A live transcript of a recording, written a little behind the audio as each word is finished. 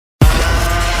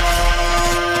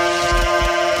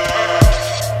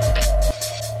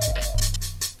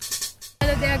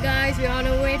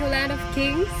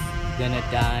kings gonna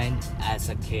dine as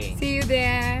a king. See you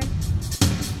there.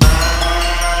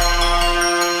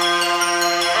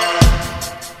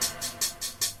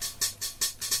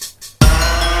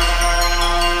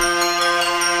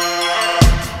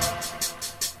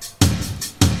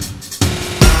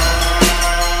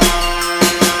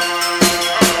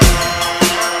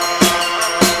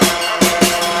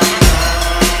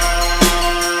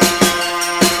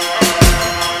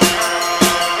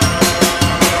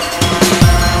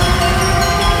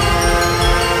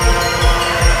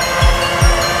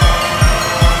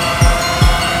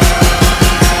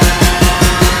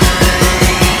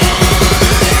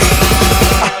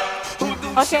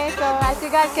 Okay, so as you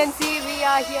guys can see, we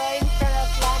are here in front of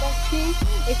Land of Kings.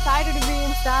 Excited to be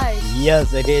inside.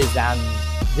 Yes, it is, and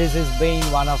this has been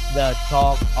one of the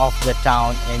talk of the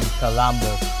town in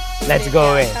Colombo. Let's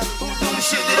go in.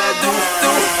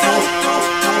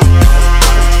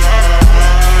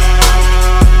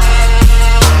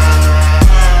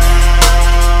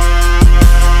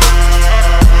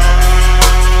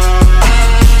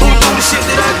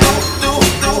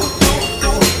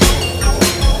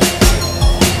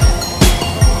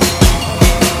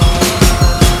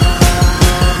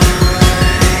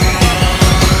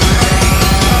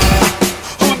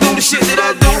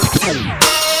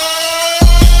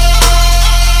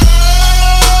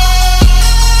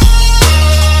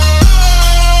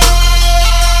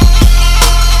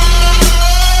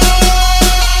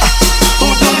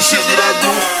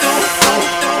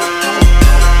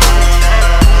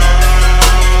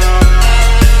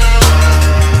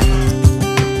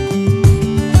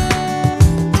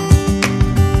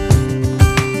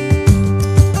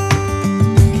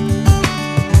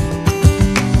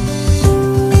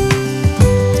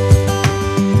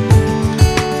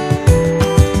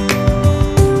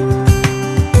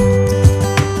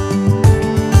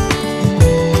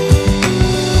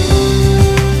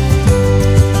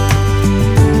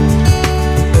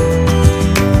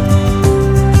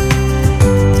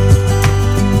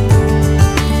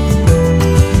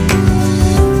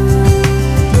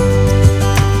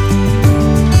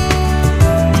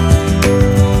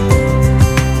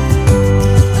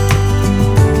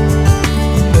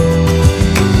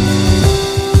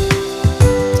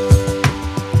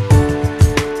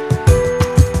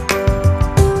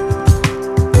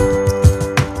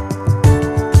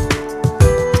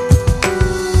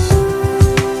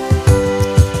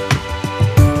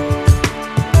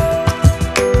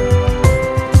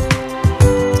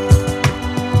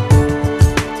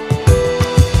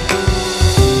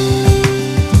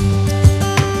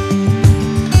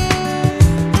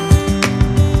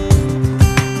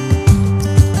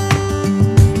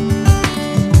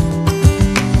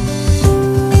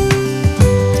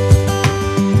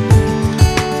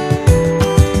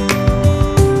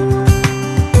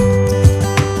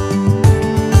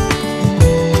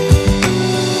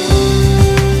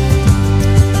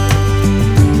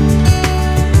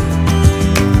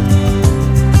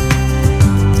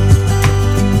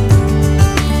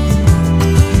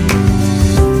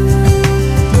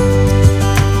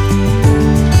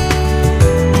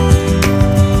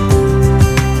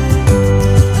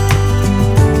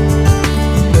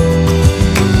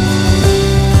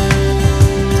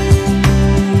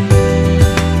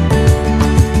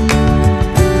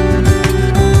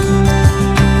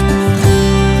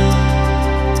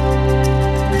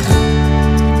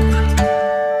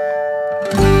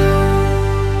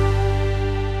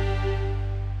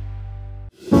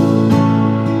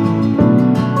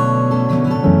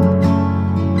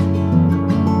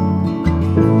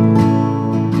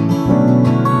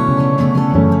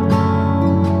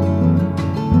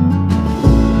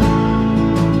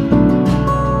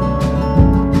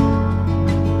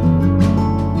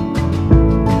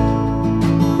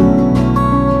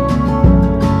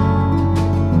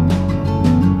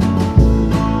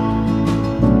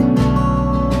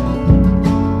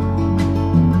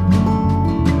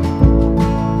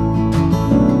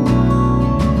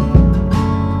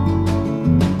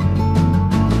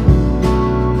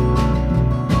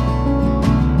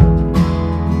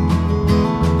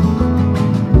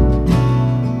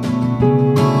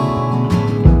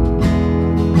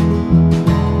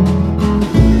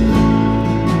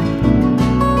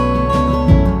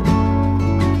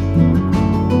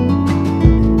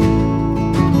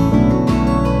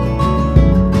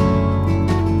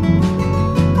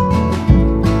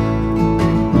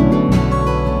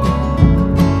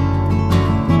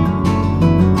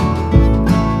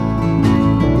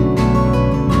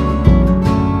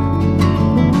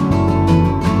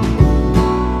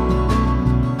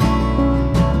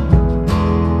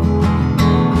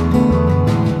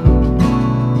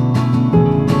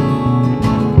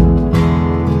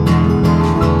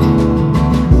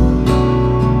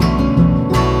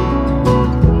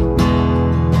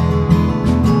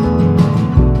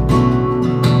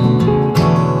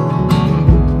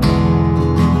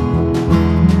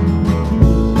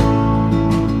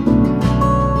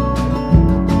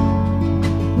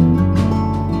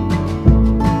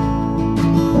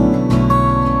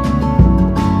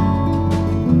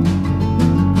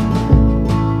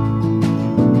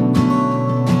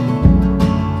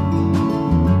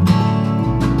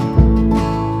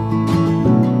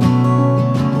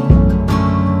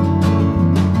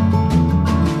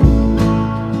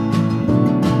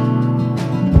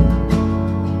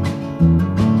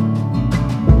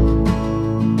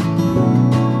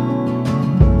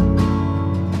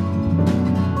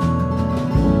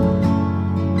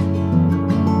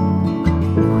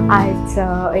 Alright,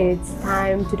 so it's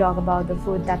time to talk about the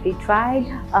food that we tried.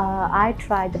 I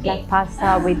tried the black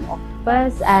pasta with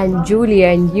octopus, and Julia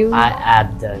and you. I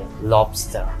had the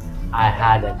lobster. I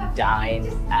had a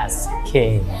dine as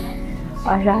king.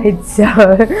 Alright, so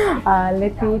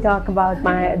let me talk about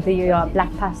the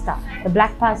black pasta. The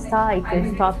black pasta, it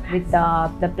was topped with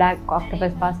the black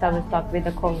octopus pasta was topped with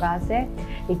the kongase.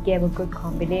 It gave a good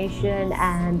combination,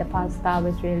 and the pasta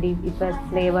was it was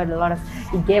flavored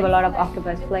it gave a lot of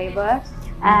octopus flavor,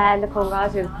 and the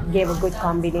kongase gave a good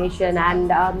combination, and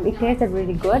it tasted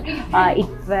really good. It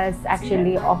was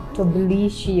actually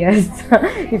octoblicious,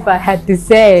 if I had to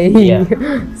say. Yeah.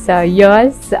 So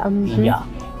yours? Yeah.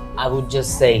 I would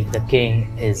just say the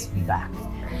king is back.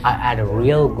 I had a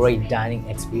real great dining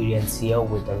experience here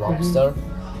with the lobster.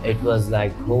 It was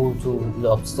like whole two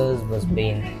lobsters was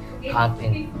being cut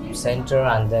in center,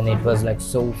 and then it was like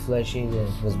so fleshy, and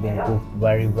it was being cooked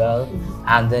very well,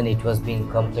 and then it was being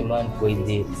complemented with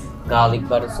the garlic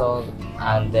butter sauce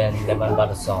and then lemon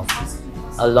butter sauce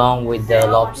along with the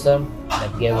lobster.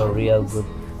 That gave a real good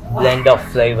blend of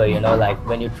flavor, you know, like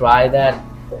when you try that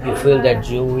you feel that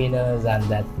chewiness and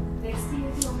that,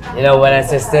 you know, when I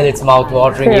say still it's mouth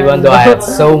watering, even though I had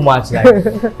so much, like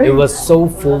it was so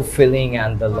fulfilling.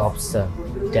 And the lobster,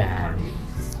 damn,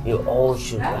 you all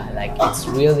should try. Like it's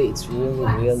really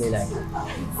like,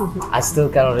 I still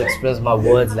cannot express my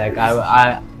words. Like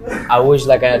I wish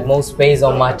like I had more space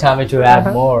on my tummy to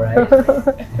add more,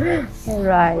 right?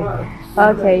 Right.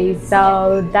 Okay,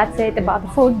 so that's it about the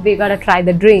food. We gotta try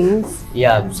the drinks.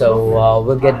 Yeah, so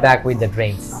we'll get back with the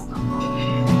drinks.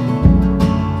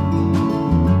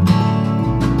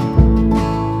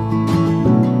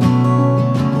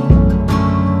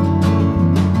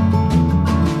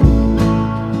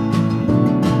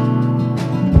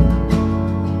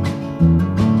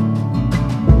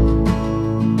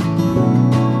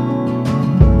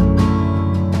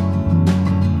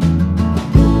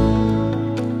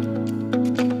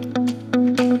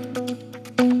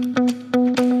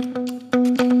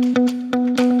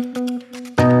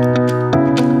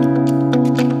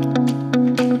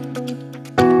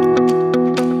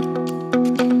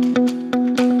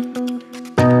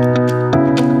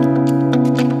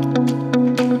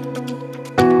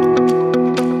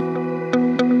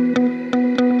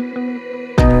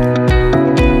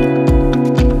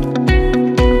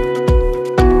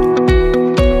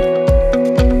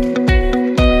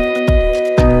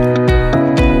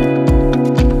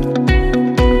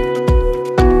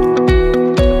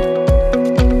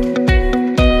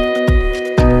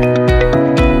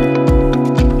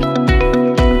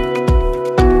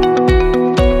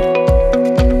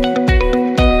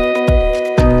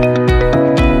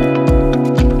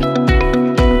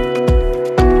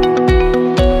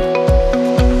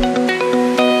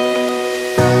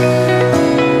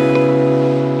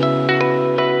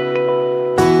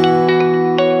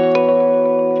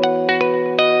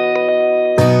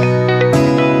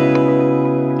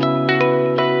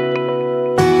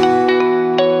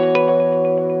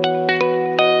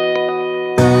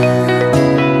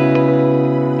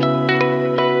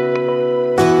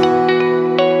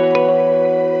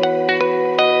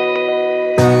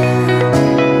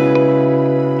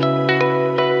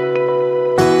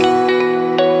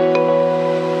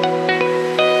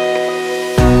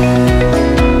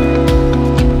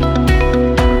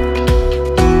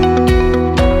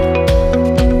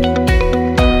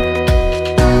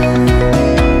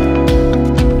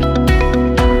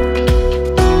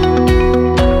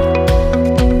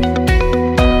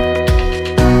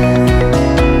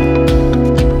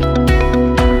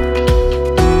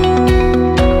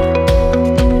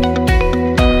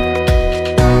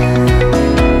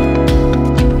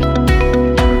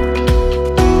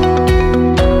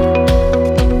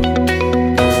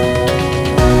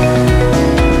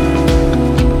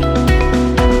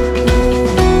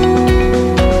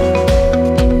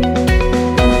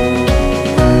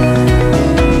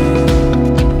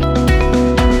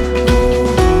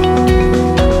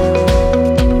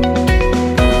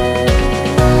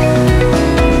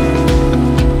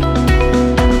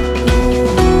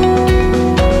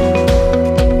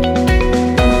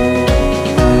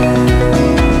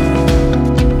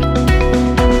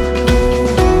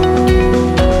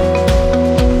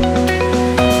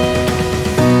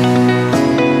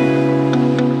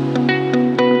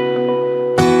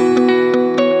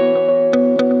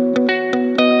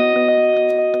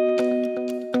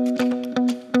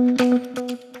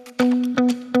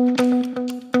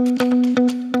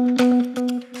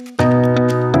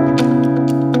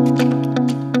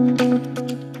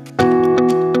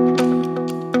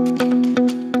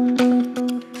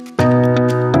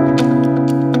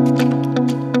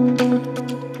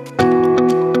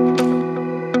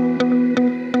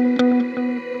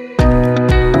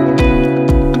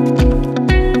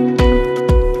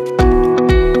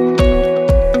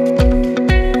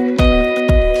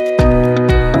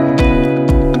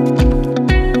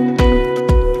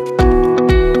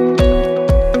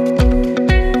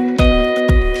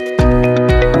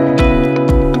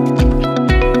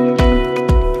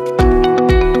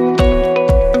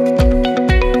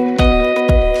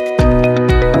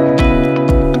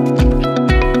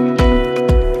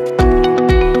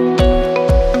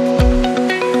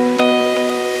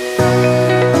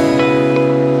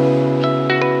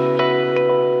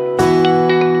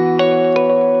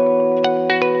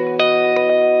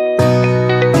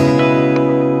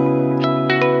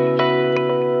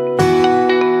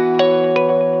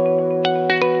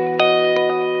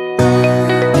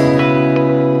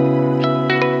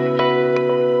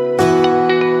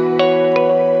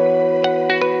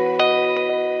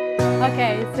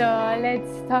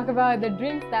 talk about the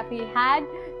drinks that we had.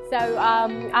 So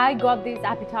I got this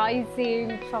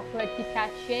appetizing chocolate Kit Kat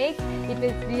shake. It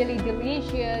was really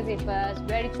delicious. It was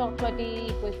very chocolatey.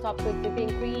 It was topped with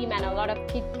whipping cream and a lot of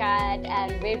Kit Kat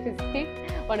and wafer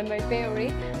sticks. One of my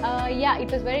favorite. Yeah,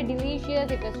 it was very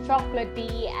delicious. It was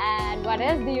chocolatey. And what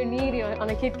else do you need on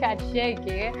a Kit Kat shake?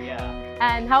 Yeah.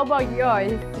 And how about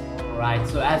yours? Right,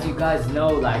 so as you guys know,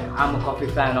 like I'm a coffee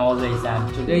fan always,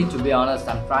 and today, to be honest,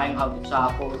 I'm trying out the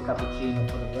charcoal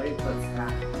cappuccino for the very first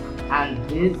time, and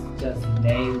this just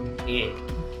nailed it.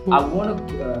 I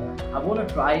wanna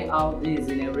try out this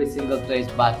in every single place,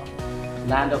 but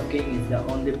Land of King is the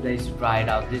only place to try it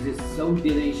out. This is so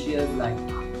delicious. Like,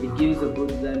 it gives a good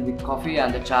blend with coffee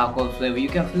and the charcoal flavor. You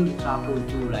can feel the charcoal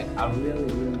too. Like, I really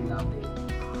love it.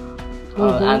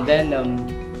 And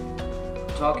then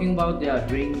talking about their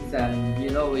drinks, and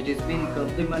you know, it has been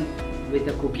complemented with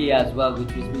a cookie as well, which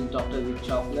has been topped with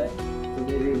chocolate. So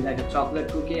there is like a chocolate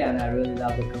cookie, and I really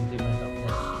love the compliment of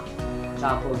the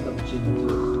charcoal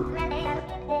cappuccino.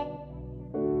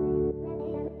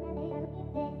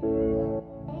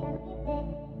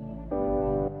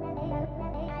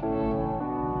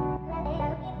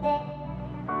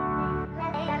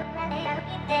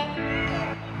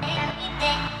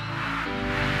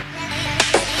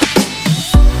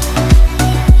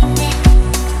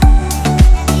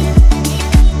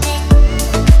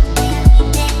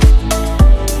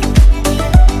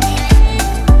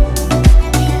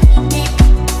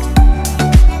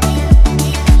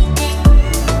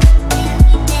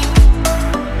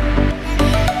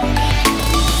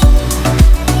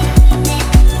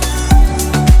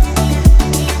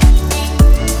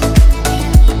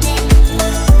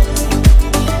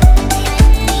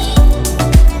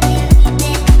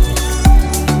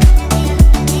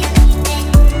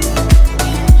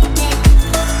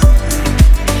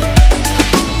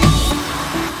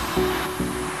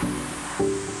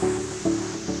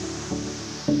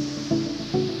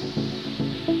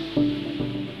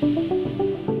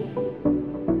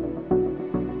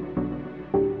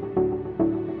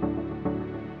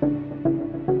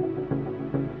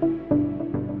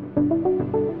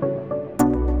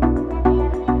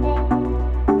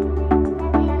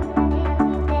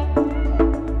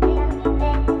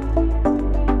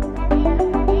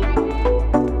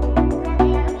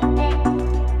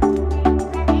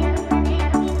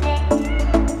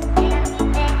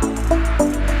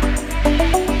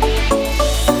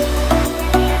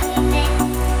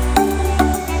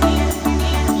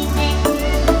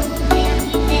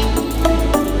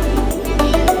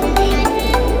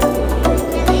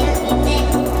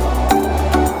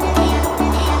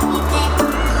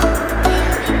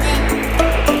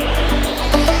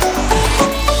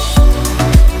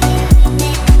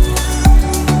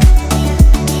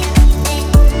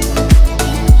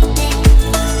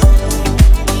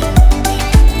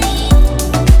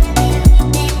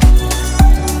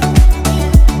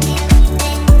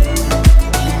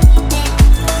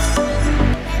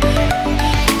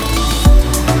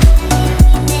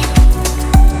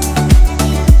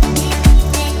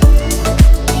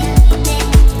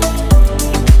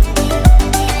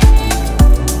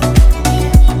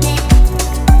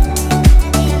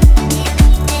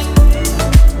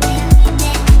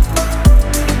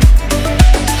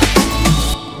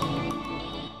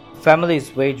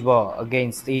 Families wage war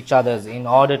against each other in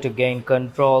order to gain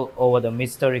control over the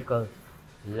mystical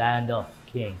Land of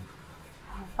King.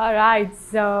 Alright,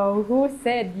 so who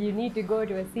said you need to go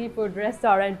to a seafood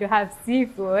restaurant to have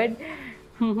seafood?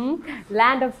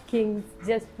 Land of Kings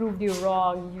just proved you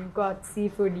wrong. You got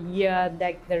seafood here,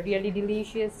 like the really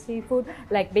delicious seafood.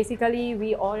 Like basically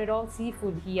we ordered all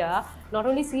seafood here. Not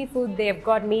only seafood, they've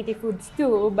got meaty foods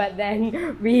too, but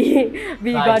then we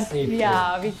got seafood.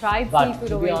 Yeah, we tried But seafood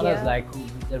to over be honest, here. like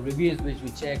the reviews which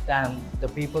we checked and the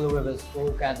people who have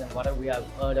spoken and whatever we have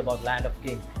heard about Land of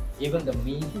King, even the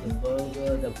meat, the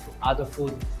burger, the other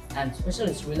food, and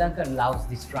especially Sri Lankan loves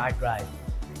this fried rice.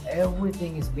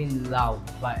 Everything is being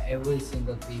loved by every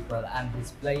single people, and this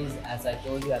place, as I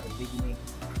told you at the beginning,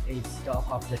 is talk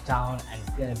of the town, and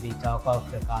it's gonna be talk of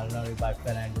the culinary by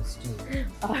Fernandez too.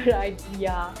 Alright,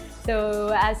 yeah.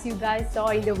 So as you guys saw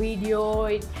in the video,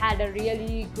 it had a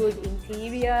really good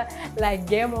interior, like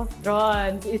Game of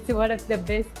Thrones. It's one of the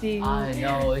best things. I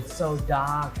know, it's so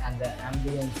dark, and the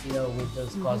ambience here with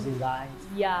those cozy lights.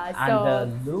 Yeah, And so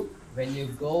the look, when you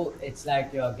go, it's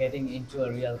like you're getting into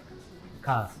a real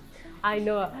cast. I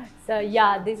know. So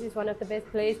yeah, this is one of the best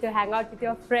places to hang out with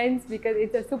your friends because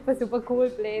it's a super cool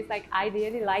place. Like I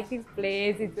really like this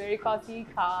place. It's very cozy,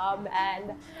 calm,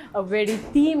 and a very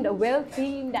themed, a well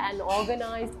themed and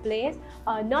organized place.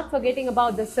 Not forgetting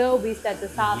about the service that the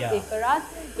staff did for us.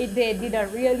 They did a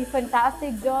really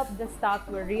fantastic job. The staff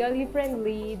were really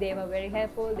friendly. They were very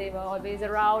helpful. They were always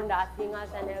around, asking us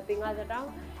and helping us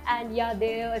around. And yeah,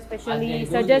 they especially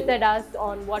suggested us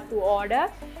on what to order.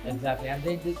 Exactly, and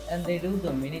they do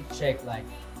the minute check, like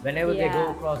whenever they go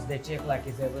across, they check like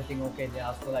is everything okay. They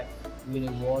ask for like you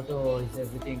need water or is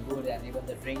everything good, and even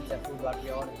the drinks and food what we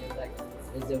order, they're like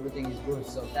is everything is good.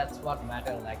 So that's what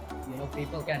matters. Like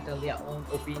people can tell their own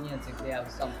opinions if they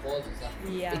have some faults or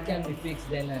something. It can be fixed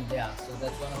then and there. So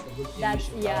that's one of the good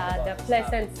things. That's the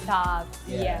pleasant staff.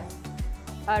 Yeah.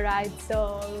 All right,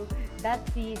 so that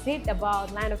is it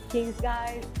about Land of Kings,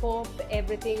 guys. Hope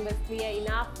everything was clear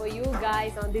enough for you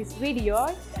guys on this video.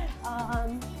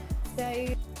 So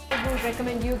I would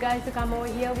recommend you guys to come over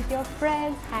here with your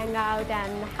friends, hang out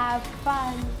and have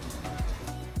fun.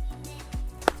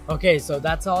 Okay, so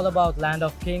that's all about Land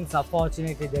of Kings.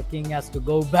 Unfortunately, the king has to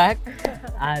go back.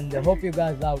 And I hope you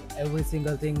guys loved every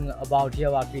single thing about here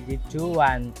what we did too.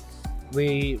 And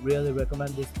we really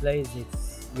recommend this place.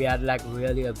 We had like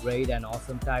really a great and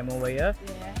awesome time over here.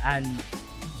 And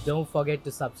don't forget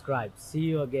to subscribe. See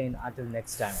you again until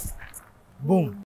next time. Boom.